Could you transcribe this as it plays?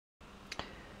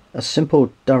a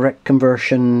simple direct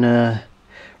conversion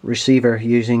receiver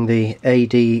using the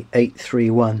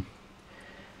AD831.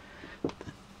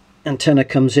 Antenna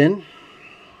comes in,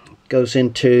 goes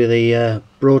into the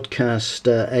broadcast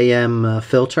AM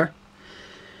filter,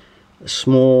 a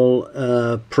small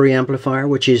preamplifier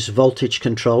which is voltage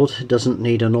controlled, it doesn't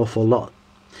need an awful lot.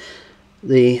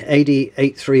 The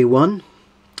AD831,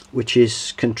 which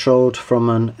is controlled from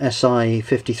an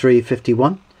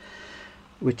SI5351,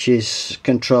 which is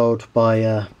controlled by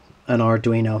an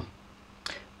Arduino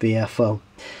VFO.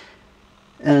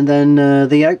 And then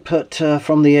the output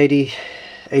from the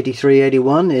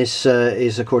AD8381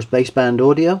 is of course baseband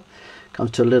audio. Comes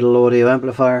to a little audio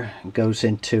amplifier and goes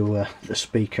into the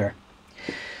speaker.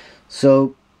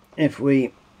 So if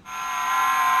we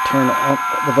turn up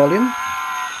the volume,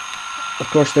 of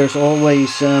course there's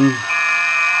always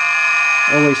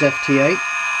FT8.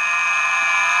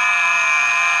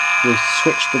 We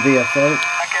switch the VFO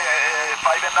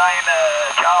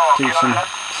to some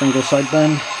single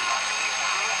sideband.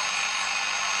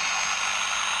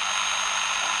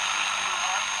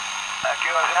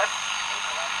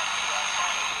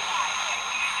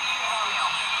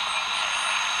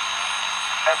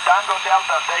 Tango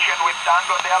Delta, station with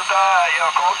Tango Delta,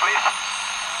 your call please.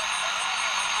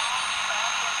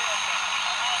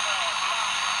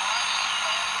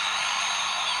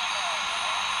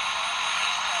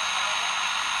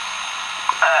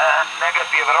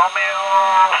 Negative, Romeo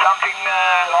something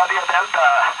Radio Delta.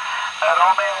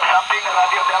 Romeo something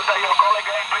Radio Delta, your call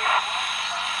again please.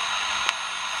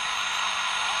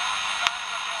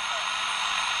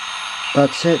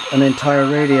 That's it, an entire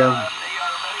radio.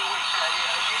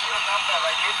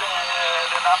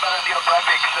 Radio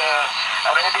prefix,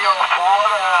 radio 4,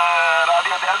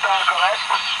 Radio Delta, correct?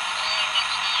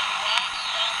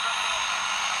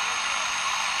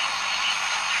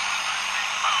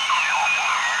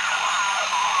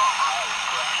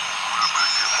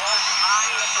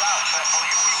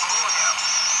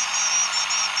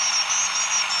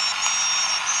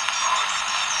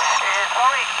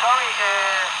 Sorry,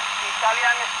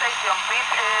 Italian station, please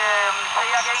say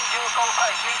again your call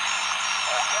sign, please.